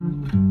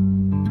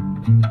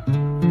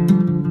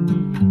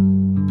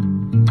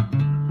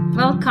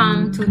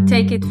Welcome to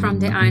Take It from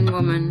the Iron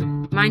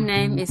Woman. My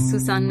name is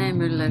Susanne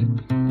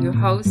Müller, your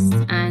host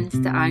and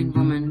the Iron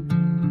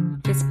Woman.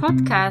 This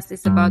podcast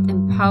is about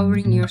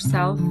empowering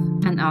yourself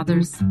and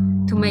others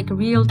to make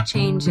real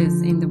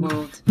changes in the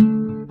world.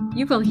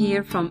 You will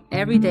hear from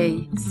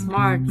everyday,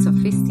 smart,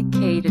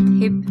 sophisticated,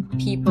 hip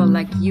people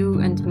like you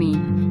and me.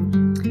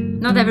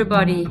 Not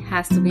everybody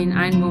has to be an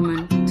Iron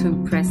Woman to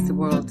impress the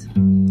world.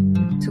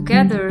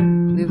 Together,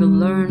 we will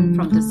learn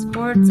from the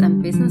sports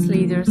and business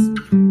leaders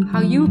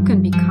how you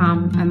can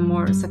become a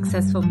more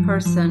successful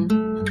person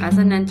as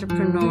an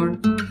entrepreneur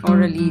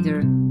or a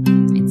leader.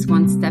 It's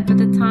one step at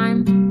a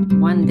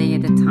time, one day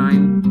at a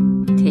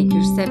time. Take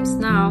your steps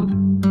now.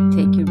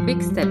 Take your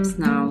big steps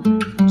now.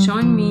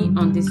 Join me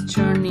on this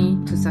journey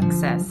to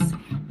success.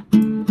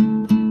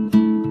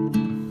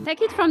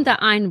 Take It from the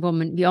Iron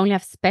Woman. We only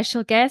have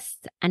special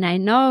guests, and I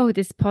know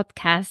this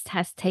podcast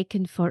has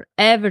taken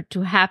forever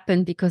to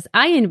happen because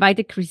I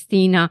invited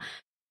Cristina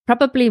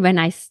probably when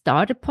I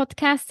started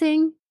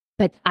podcasting,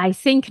 but I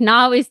think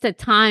now is the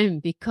time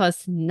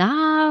because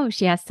now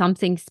she has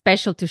something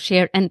special to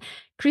share. And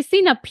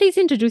Cristina, please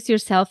introduce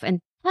yourself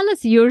and tell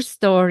us your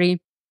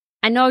story.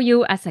 I know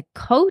you as a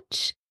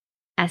coach,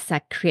 as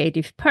a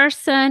creative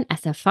person,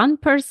 as a fun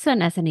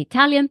person, as an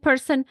Italian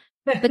person.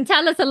 But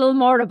tell us a little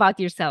more about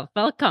yourself.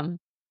 Welcome.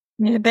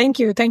 Yeah, thank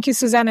you. Thank you,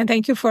 Susanne, and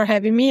thank you for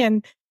having me.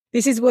 And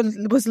this is what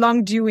was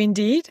long due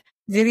indeed.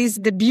 There is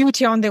the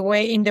beauty on the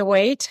way in the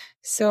wait.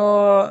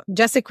 So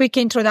just a quick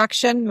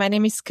introduction. My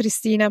name is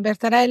Cristina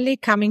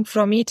Bertarelli, coming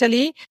from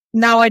Italy.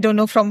 Now I don't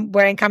know from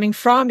where I'm coming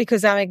from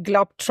because I'm a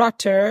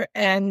globetrotter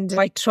and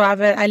I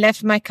travel. I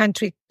left my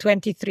country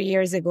 23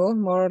 years ago,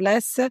 more or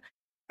less.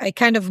 I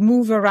kind of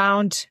move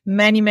around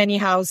many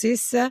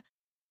houses.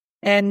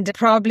 And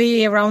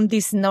probably around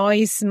this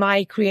noise,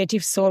 my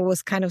creative soul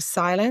was kind of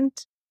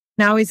silent.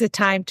 Now is the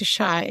time to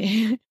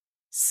shine.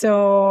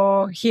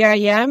 So here I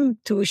am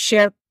to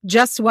share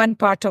just one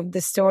part of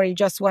the story,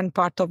 just one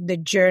part of the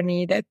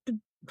journey that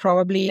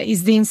probably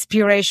is the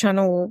inspiration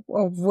of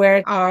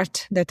where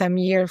art that I'm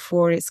here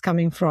for is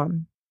coming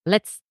from.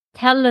 Let's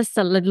tell us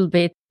a little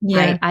bit.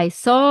 Yeah. I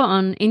saw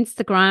on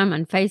Instagram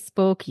and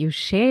Facebook, you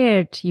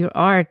shared your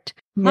art.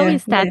 How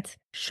is that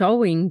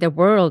showing the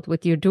world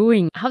what you're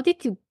doing? How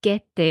did you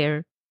get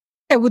there?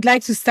 I would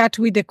like to start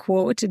with a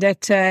quote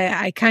that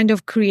I kind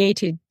of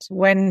created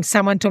when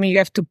someone told me you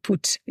have to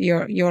put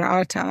your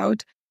art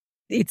out.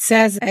 It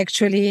says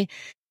actually,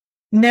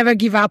 never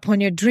give up on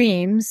your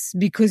dreams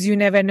because you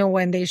never know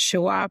when they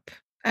show up.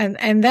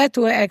 And that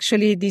way,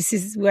 actually, this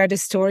is where the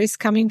story is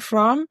coming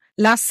from.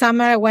 Last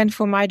summer, I went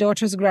for my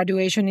daughter's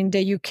graduation in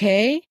the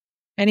UK.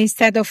 And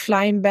instead of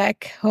flying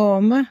back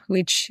home,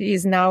 which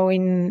is now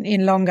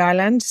in Long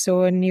Island,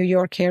 so in New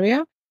York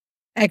area,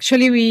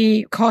 actually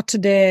we caught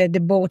the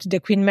boat, the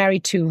Queen Mary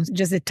 2,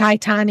 just a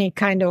Titanic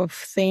kind of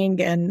thing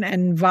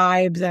and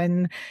vibes.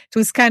 And it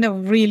was kind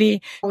of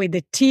really with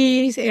the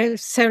tea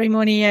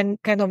ceremony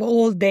and kind of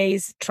all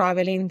days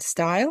traveling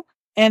style.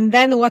 And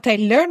then what I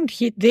learned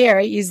there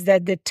is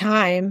that the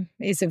time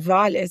is a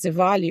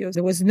value.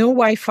 There was no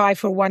Wi-Fi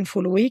for one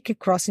full week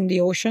crossing the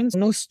oceans,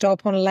 no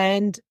stop on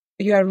land.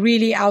 You are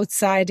really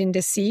outside in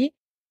the sea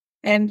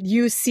and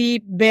you see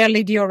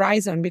barely the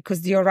horizon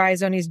because the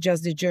horizon is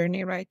just the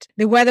journey, right?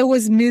 The weather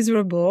was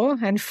miserable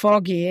and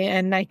foggy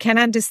and I can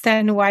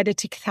understand why the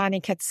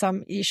Titanic had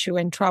some issue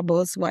and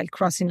troubles while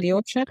crossing the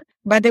ocean.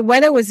 But the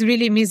weather was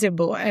really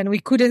miserable and we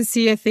couldn't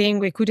see a thing.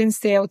 We couldn't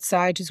stay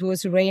outside. It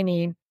was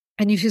raining.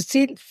 And if you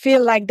still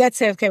feel like that,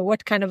 say, okay,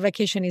 what kind of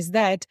vacation is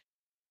that?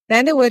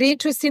 Then there were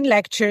interesting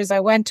lectures. I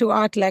went to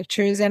art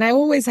lectures and I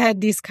always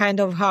had this kind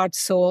of heart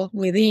soul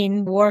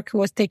within. Work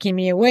was taking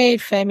me away,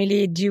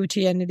 family,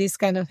 duty, and these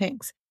kind of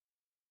things.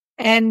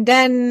 And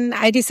then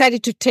I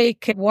decided to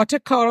take a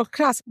watercolor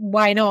class.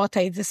 Why not?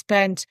 I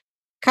spent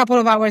a couple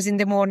of hours in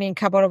the morning, a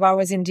couple of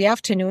hours in the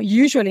afternoon.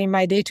 Usually in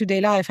my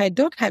day-to-day life, I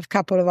don't have a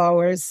couple of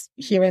hours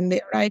here and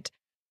there, right?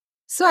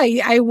 So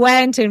I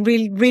went and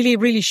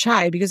really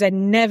shy because I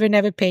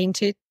never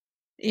painted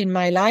in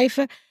my life.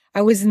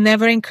 I was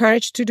never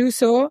encouraged to do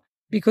so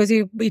because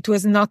it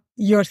was not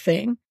your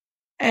thing.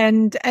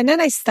 And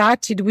then I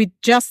started with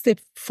just a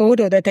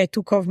photo that I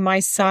took of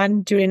my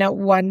son during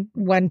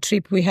one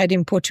trip we had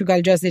in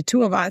Portugal, just the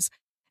two of us.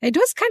 It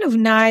was kind of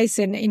nice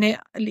and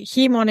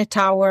him on a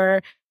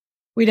tower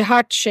with a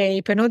heart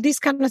shape and all these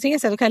kind of things. I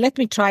said, okay, let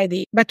me try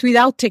this, but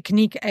without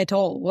technique at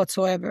all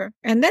whatsoever.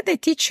 And then the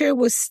teacher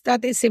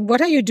they said, what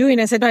are you doing?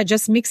 I said, no, I'm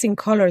just mixing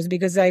colors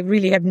because I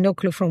really have no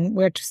clue from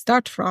where to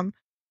start from.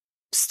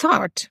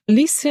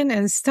 Listen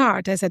and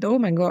start. I said, oh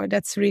my God,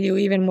 that's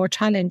really even more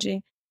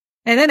challenging.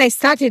 And then I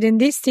started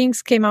and these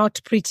things came out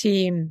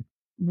pretty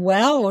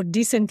well or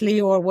decently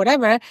or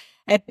whatever.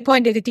 At the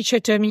point that the teacher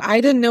told me,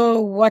 I don't know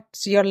what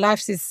your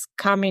life is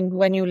coming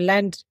when you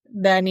land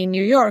then in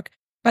New York,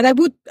 but I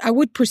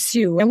would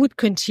pursue, I would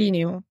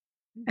continue.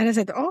 And I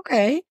said,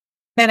 okay.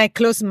 Then I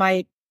closed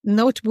my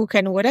notebook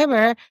and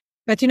whatever.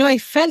 But, I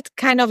felt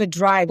kind of a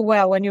drive.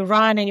 Well, when you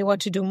run and you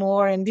want to do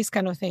more and these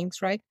kind of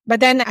things, right? But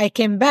then I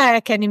came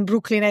back and in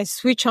Brooklyn, I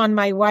switched on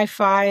my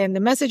Wi-Fi and the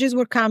messages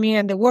were coming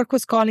and the work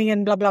was calling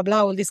and blah, blah,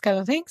 blah, all these kind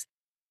of things.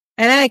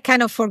 And then I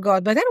kind of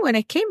forgot. But then when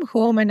I came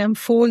home and I'm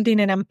folding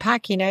and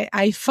unpacking,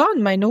 I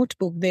found my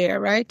notebook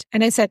there, right?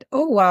 And I said,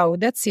 oh, wow,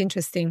 that's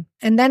interesting.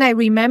 And then I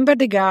remember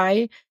the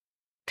guy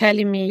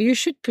telling me, you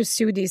should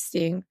pursue this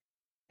thing.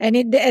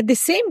 And at the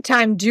same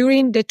time,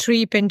 during the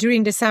trip and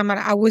during the summer,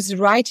 I was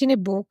writing a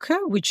book,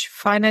 which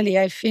finally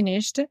I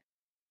finished.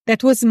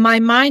 That was my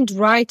mind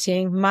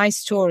writing my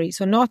story.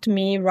 So not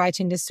me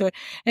writing the story.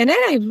 And then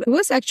I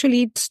was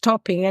actually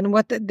stopping. And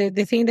what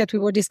the thing that we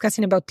were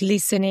discussing about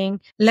listening,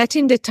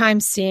 letting the time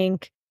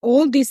sink,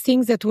 all these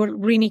things that were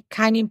really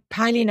kind of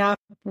piling up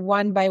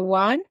one by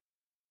one.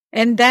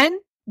 And then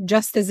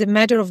just as a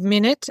matter of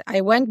minute,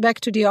 I went back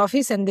to the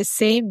office and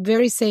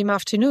very same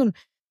afternoon,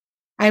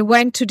 I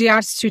went to the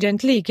Art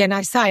Student League and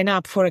I signed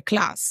up for a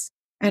class.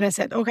 And I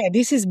said, okay,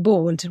 this is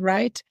bold,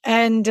 right?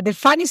 And the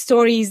funny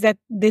story is that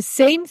the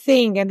same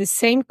thing and the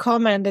same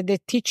comment that the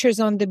teachers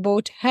on the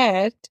boat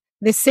had,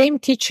 the same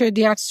teacher at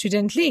the Art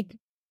Student League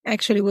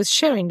actually was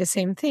sharing the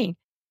same thing.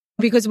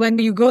 Because when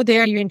you go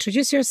there, you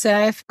introduce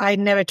yourself. I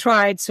never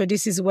tried, so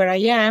this is where I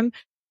am.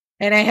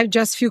 And I have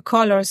just few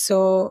colors,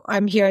 so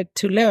I'm here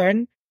to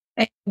learn.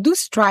 And do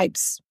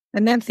stripes.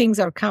 And then things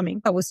are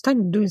coming. I was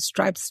starting doing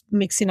stripes,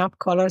 mixing up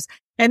colors.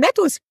 And that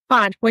was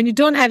fun. When you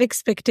don't have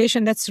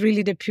expectation, that's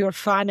really the pure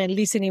fun and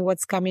listening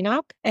what's coming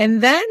up.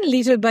 And then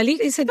little by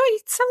little, he said, oh,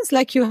 it sounds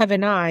like you have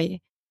an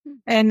eye.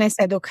 And I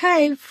said,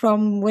 okay,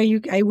 from where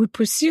I would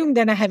presume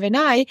then I have an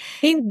eye.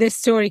 And the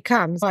story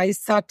comes. I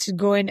started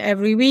going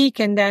every week.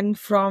 And then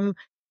from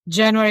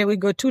January, we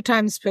go 2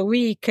 times per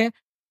week.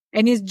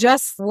 And it's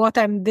just what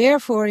I'm there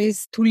for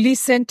is to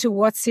listen to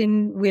what's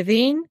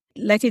within,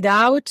 let it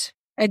out.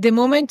 At the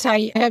moment,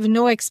 I have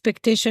no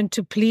expectation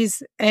to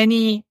please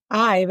any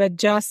eye, but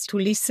just to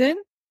listen.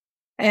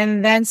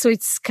 And then, so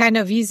it's kind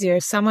of easier.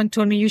 Someone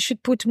told me you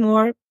should put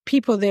more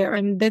people there.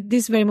 And at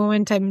this very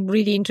moment, I'm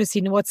really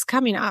interested in what's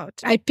coming out.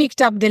 I picked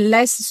up the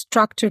less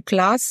structured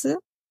class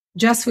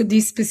just for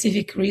this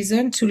specific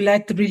reason, to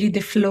let really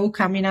the flow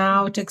coming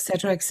out,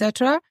 etc.,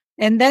 etc.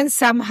 And then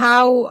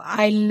somehow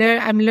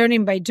I'm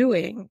learning by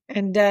doing.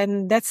 And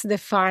then that's the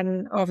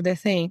fun of the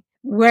thing.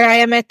 Where I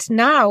am at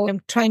now,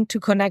 I'm trying to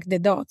connect the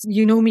dots.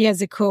 You know me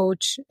as a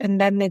coach, and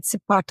then it's a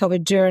part of a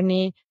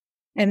journey.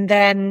 And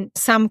then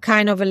some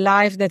kind of a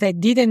life that I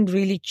didn't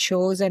really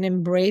choose and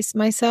embrace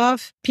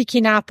myself,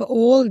 picking up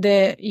all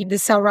the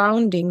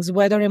surroundings,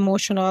 whether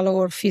emotional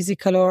or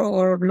physical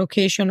or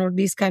location or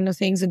these kind of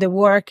things, the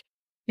work,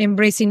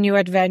 embracing new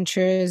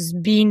adventures,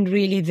 being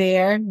really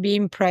there,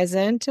 being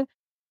present.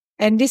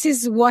 And this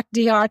is what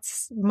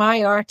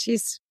my art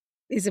is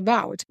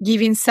about,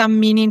 giving some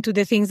meaning to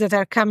the things that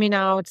are coming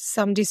out,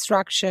 some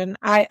distraction.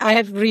 I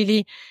have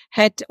really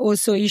had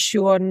also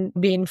issue on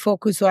being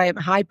focused, so I am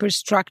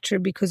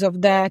hyper-structured because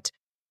of that.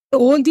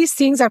 All these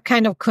things are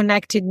kind of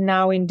connected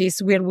now in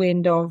this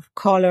whirlwind of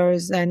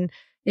colors and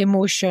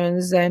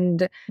emotions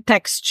and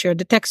texture.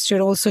 The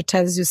texture also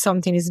tells you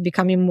something is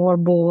becoming more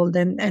bold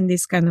and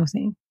this kind of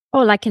thing.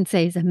 All I can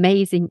say is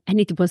amazing. And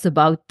it was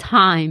about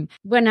time.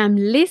 When I'm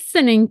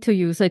listening to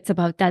you, so it's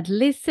about that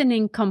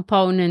listening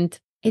component.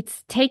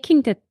 It's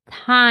taking the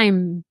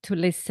time to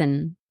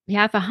listen. We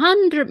have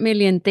 100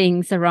 million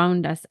things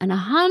around us and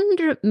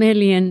 100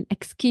 million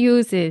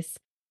excuses,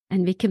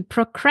 and we can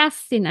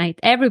procrastinate.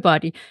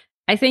 Everybody.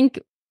 I think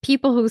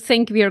people who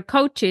think we are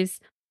coaches,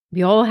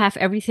 we all have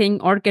everything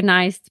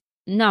organized.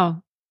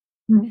 No,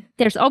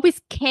 There's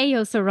always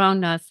chaos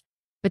around us.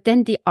 But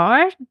then the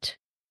art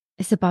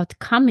is about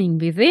coming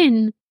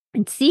within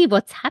and see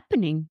what's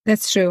happening.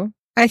 That's true.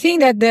 I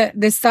think that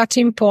the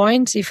starting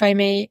point, if I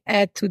may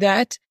add to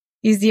that,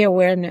 is the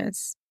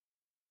awareness.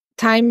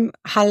 Time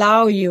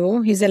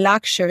is a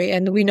luxury,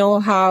 and we know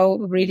how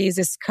really is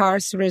a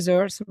scarce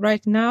resource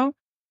right now.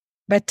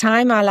 But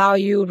time allow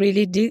you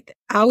really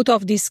out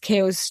of this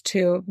chaos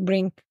to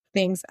bring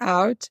things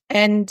out.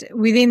 And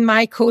within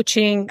my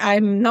coaching,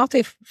 I'm not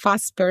a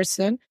fast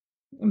person,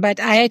 but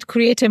I had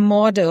created a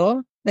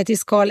model that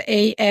is called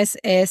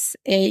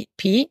ASSAP.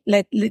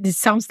 It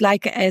sounds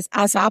like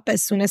as up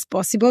as soon as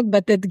possible,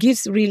 but that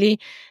gives really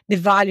the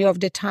value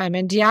of the time.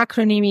 And the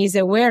acronym is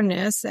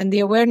awareness, and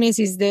the awareness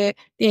is the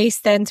A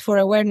stands for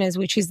awareness,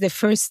 which is the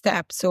first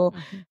step. So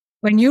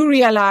when you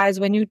realize,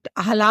 when you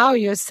allow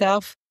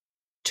yourself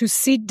to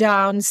sit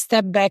down,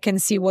 step back and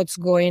see what's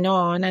going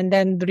on, and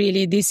then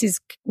really this is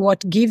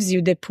what gives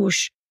you the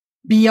push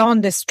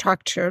beyond the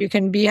structure. You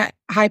can be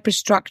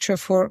hyperstructure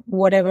for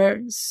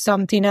whatever,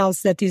 something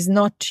else that is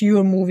not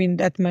you moving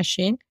that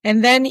machine.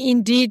 And then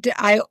indeed,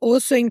 I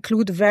also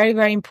include very,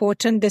 very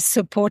important, the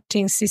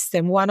supporting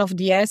system. One of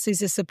the S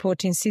is a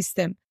supporting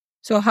system.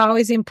 So how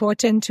is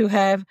important to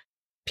have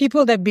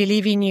people that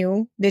believe in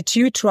you, that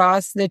you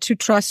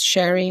trust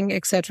sharing,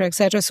 etc.,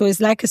 etc. So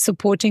it's like a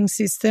supporting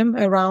system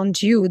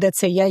around you that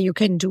say, yeah, you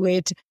can do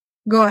it.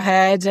 Go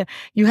ahead.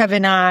 You have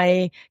an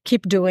eye.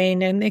 Keep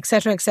doing, and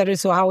etc., etc.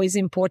 So how is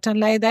important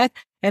like that?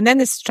 And then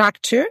the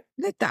structure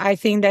that I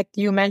think that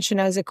you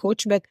mentioned as a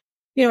coach, but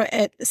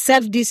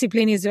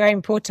self-discipline is very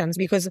important,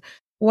 because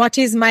what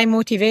is my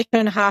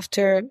motivation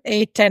after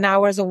 8-10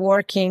 hours of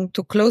working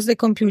to close the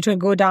computer,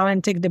 go down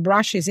and take the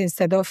brushes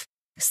instead of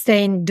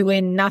staying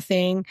doing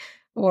nothing?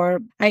 Or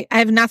I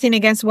have nothing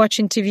against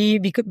watching TV,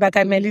 but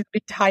I'm a little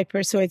bit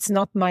hyper, so it's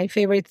not my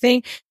favorite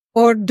thing.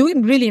 Or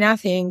doing really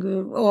nothing,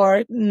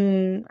 or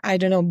I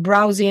don't know,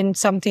 browsing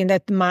something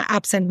that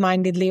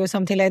absent-mindedly or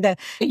something like that.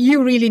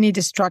 You really need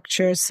a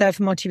structure,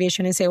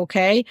 self-motivation, and say,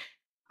 okay,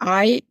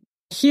 I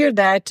hear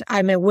that,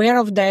 I'm aware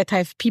of that, I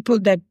have people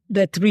that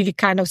really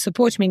kind of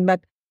support me,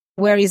 but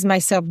where is my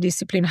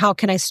self-discipline? How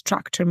can I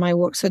structure my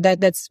work? So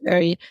that's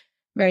very,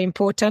 very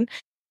important.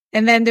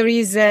 And then there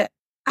is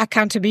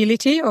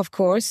accountability, of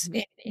course,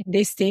 in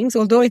these things,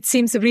 although it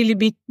seems a really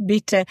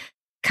bit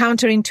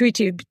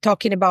counterintuitive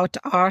talking about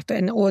art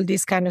and all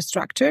this kind of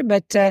structure.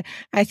 But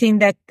I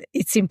think that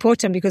it's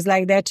important, because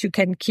like that you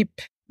can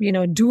keep,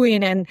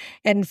 doing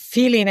and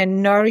feeling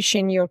and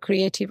nourishing your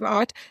creative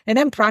art. And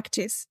then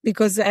practice,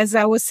 because as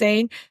I was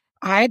saying,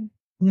 I had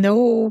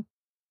no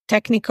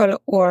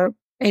technical or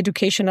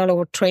educational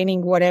or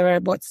training, whatever,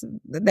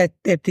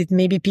 that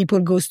maybe people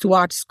goes to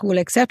art school,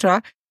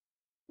 etc.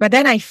 But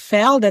then I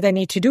felt that I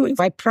need to do it.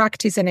 I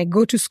practice and I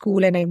go to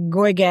school and I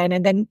go again.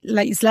 And then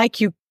it's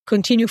like you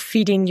continue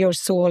feeding your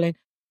soul and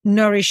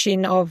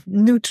nourishing of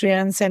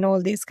nutrients and all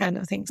these kind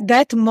of things.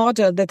 That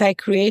model that I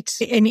create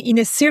in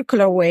a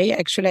circular way,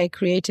 actually I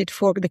created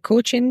for the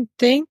coaching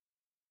thing,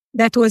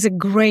 that was a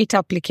great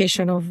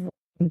application of what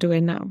I'm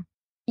doing now.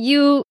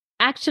 You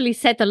actually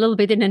said a little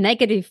bit in a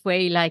negative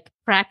way, like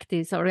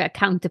practice or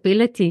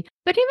accountability.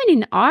 But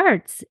even in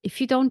arts,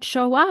 if you don't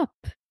show up,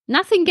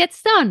 nothing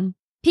gets done.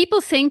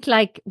 People think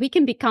like we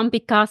can become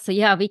Picasso.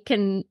 Yeah, we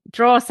can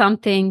draw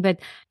something.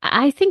 But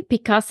I think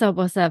Picasso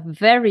was a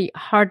very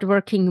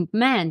hardworking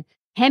man.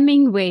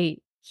 Hemingway,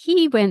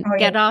 he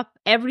get up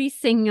every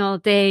single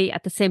day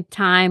at the same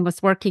time,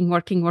 was working.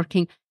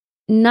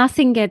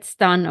 Nothing gets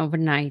done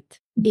overnight.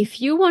 If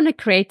you want to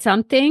create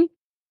something,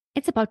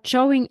 it's about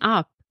showing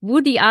up.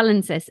 Woody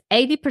Allen says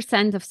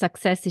 80% of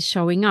success is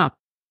showing up.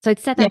 So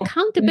it's that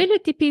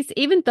accountability piece,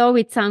 even though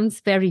it sounds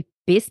very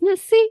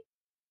businessy,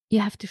 you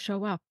have to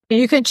show up.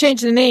 You can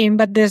change the name,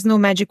 but there's no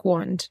magic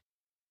wand.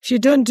 If you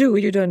don't do,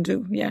 you don't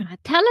do. Yeah.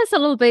 Tell us a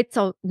little bit.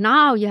 So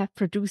now you have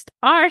produced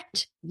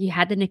art. You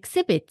had an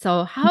exhibit.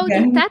 So how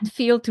did that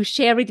feel to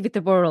share it with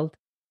the world?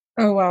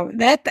 Oh, wow.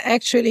 That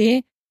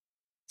actually,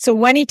 so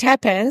when it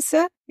happens,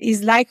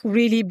 is like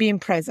really being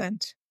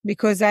present,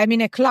 because I'm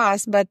in a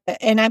class,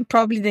 and I'm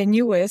probably the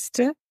newest.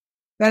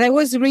 But I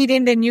was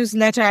reading the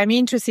newsletter. I'm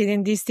interested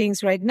in these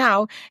things right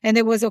now. And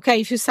it was,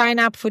 okay, if you sign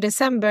up for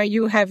December,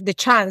 you have the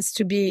chance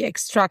to be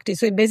extracted.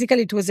 So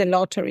basically it was a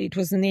lottery. It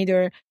was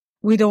neither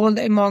with all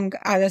among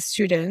other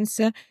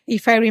students.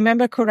 If I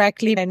remember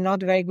correctly, I'm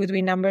not very good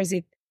with numbers.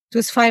 It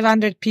was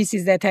 500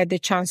 pieces that had the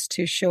chance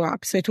to show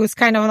up. So it was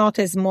kind of not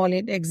a small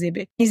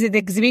exhibit. It's the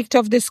exhibit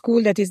of the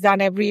school that is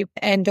done every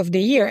end of the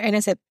year. And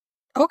I said,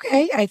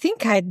 okay, I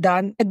think I had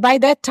done, by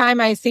that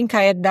time, I think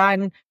I had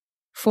done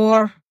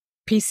 4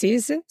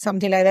 pieces,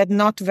 something like that,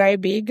 not very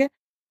big.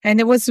 And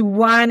there was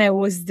one I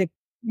was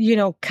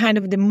kind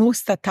of the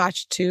most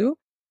attached to,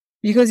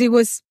 because it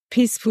was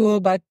peaceful,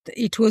 but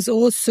it was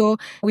also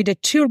with the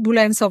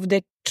turbulence of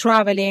the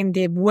traveling,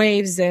 the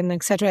waves and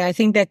etc. I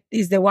think that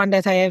is the one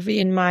that I have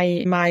in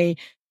my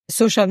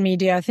social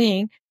media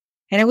thing.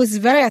 And I was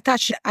very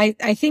attached. I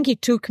think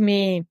it took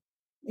me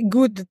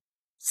good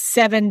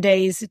 7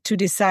 days to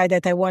decide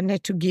that I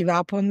wanted to give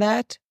up on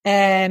that.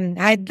 And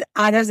I had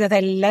others that I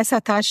less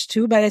attached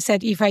to, but I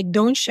said, if I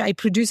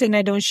produce and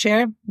I don't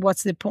share,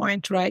 what's the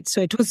point, right?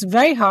 So it was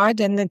very hard,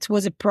 and it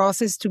was a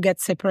process to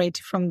get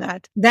separated from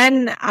that.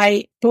 Then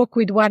I spoke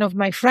with one of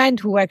my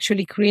friends who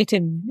actually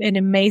created an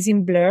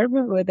amazing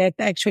blurb that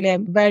actually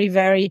I'm very,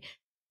 very,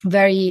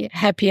 very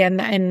happy,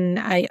 and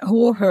I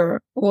owe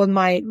her all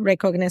my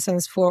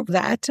recognitions for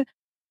that,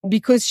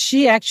 because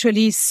she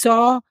actually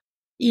saw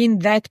in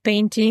that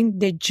painting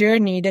the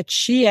journey that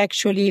she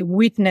actually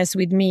witnessed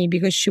with me,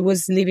 because she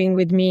was living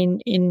with me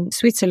in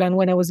Switzerland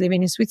when I was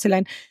living in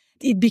Switzerland.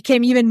 It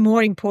became even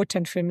more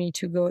important for me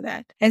to go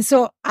that. And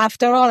so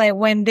after all, I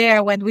went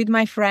with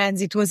my friends.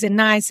 It was a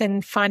nice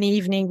and funny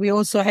evening. We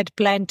also had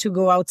planned to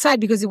go outside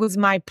because it was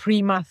my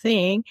prima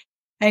thing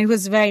and it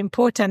was very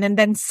important. And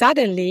then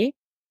suddenly,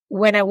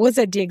 when I was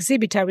at the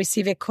exhibit, I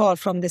received a call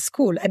from the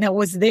school and I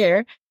was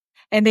there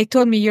and they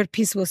told me your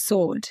piece was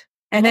sold.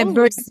 And I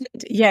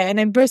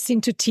burst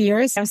into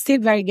tears. I'm still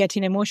very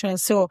getting emotional.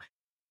 So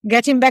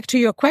getting back to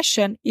your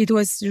question, it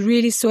was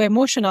really so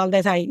emotional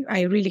that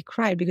I really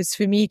cried, because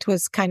for me, it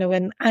was kind of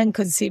an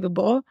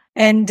inconceivable.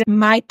 And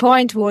my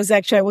point was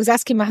actually, I was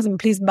asking my husband,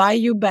 please buy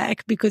you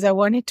back, because I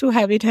wanted to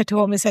have it at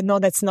home. He said, no,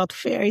 that's not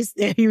fair.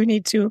 You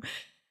need to.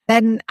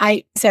 Then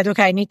I said,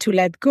 okay, I need to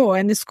let go.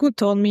 And the school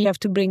told me you have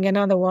to bring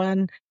another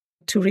one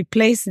to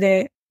replace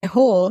the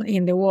hole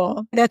in the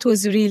wall. That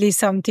was really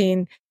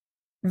something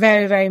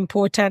very, very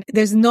important.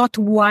 There's not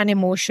one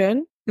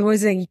emotion. There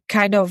was a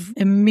kind of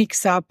a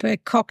mix-up, a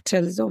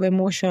cocktails of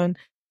emotion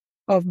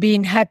of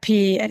being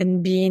happy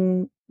and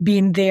being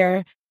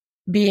there,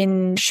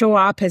 show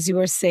up, as you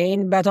were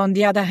saying. But on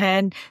the other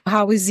hand,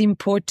 how is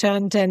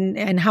important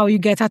and how you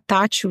get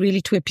attached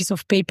really to a piece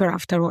of paper,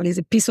 after all. It's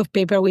a piece of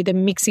paper with a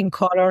mixing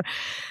color.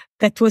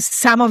 That was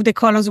some of the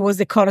colors was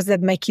the colors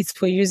that my kids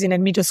were using at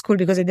middle school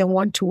because I didn't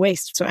want to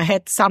waste. So I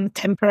had some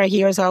tempera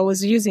here, so I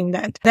was using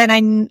that. Then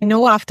I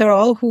know after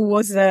all who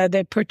was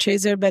the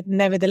purchaser, but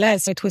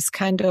nevertheless, it was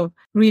kind of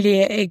really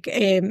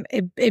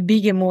a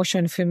big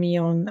emotion for me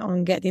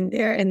on getting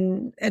there.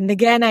 And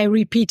again, I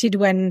repeated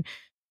when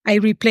I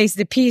replaced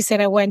the piece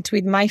and I went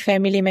with my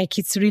family. My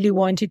kids really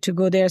wanted to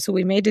go there. So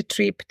we made a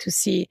trip to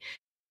see.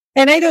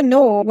 And I don't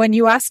know, when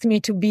you asked me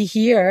to be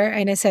here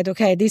and I said,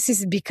 okay, this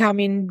is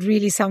becoming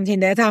really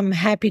something that I'm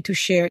happy to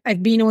share.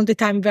 I've been all the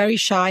time very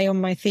shy on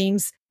my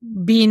things.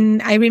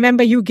 I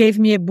remember you gave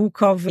me a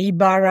book of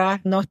Ibarra,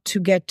 Not to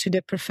Get to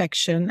the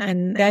Perfection.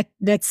 And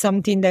that's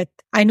something that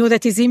I know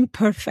that is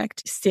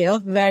imperfect still,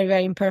 very,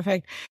 very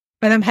imperfect,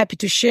 but I'm happy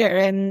to share.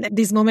 And at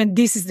this moment,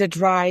 this is the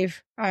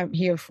drive I'm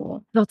here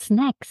for. What's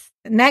next?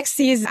 Next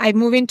is I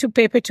move into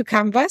paper to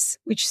canvas,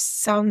 which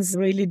sounds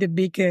really the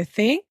big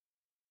thing.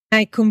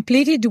 I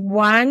completed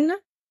one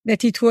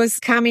that it was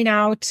coming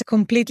out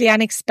completely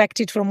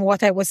unexpected from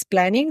what I was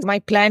planning. My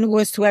plan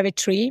was to have a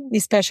tree,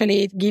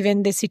 especially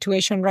given the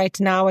situation right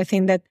now. I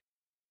think that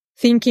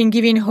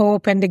giving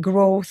hope and the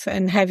growth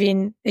and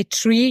having a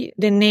tree,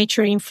 the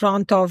nature in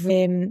front of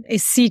a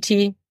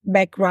city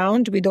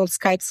background with all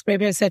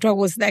skyscrapers, etc.,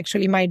 was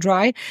actually my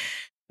drive.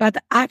 But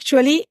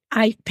actually,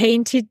 I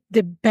painted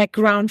the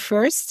background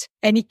first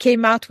and it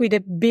came out with a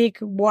big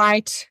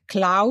white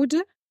cloud.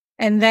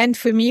 And then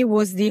for me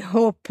was the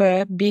hope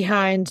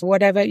behind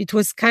whatever. It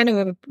was kind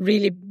of a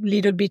really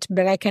little bit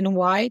black and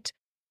white.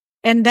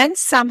 And then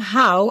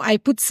somehow I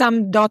put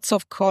some dots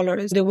of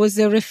colors. There was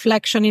a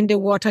reflection in the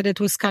water that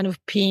was kind of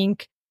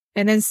pink.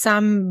 And then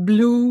some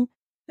blue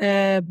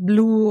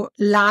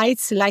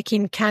lights, like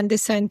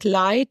incandescent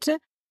light.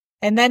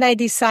 And then I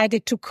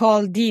decided to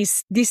call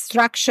this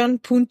Distraction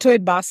Punto e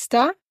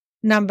Basta,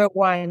 number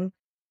 1.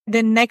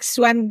 The next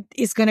one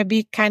is going to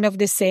be kind of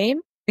the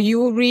same.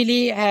 You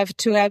really have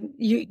to have,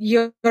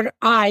 your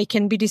eye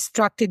can be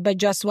distracted by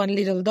just one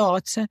little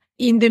dot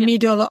in the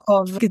middle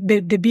of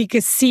the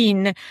biggest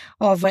scene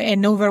of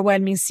an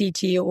overwhelming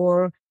city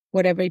or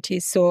whatever it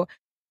is. So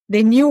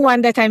the new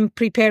one that I'm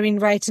preparing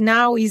right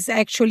now is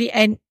actually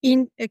an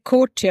indoor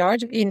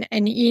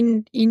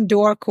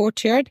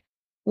courtyard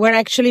where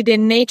actually the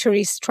nature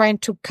is trying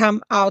to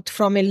come out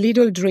from a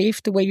little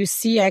drift where you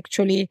see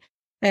actually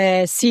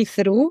see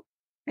through.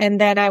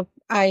 And then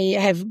I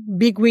have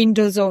big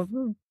windows of,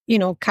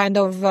 kind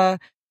of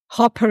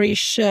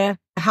hopperish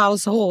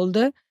household.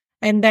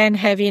 And then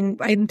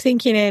I'm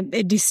thinking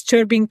a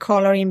disturbing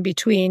color in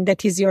between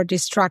that is your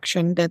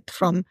distraction that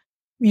from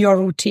your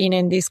routine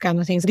and these kind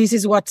of things. This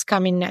is what's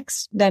coming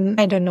next. Then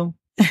I don't know.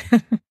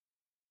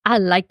 I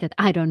like that.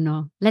 I don't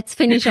know. Let's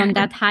finish on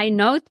that high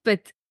note,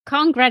 but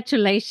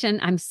congratulations.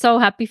 I'm so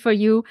happy for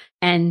you.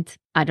 And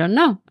I don't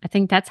know. I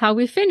think that's how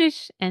we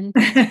finish and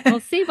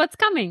we'll see what's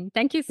coming.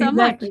 Thank you so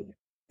much.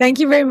 Thank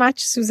you very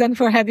much, Susan,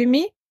 for having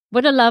me.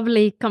 What a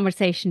lovely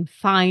conversation,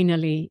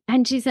 finally.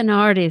 And she's an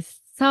artist.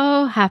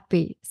 So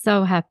happy,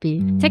 so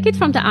happy. Take it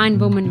from the Iron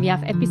Woman. We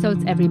have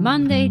episodes every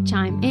Monday.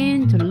 Chime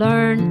in to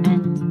learn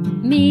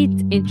and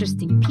meet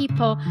interesting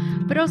people,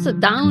 but also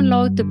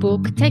download the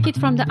book, Take It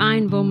from the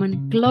Iron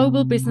Woman,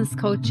 Global Business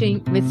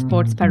Coaching with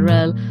Sports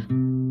Apparel,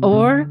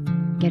 or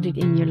get it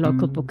in your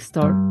local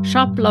bookstore.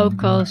 Shop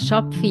local,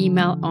 shop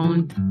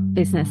female-owned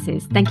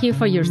businesses. Thank you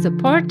for your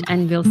support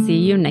and we'll see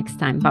you next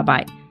time.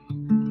 Bye-bye.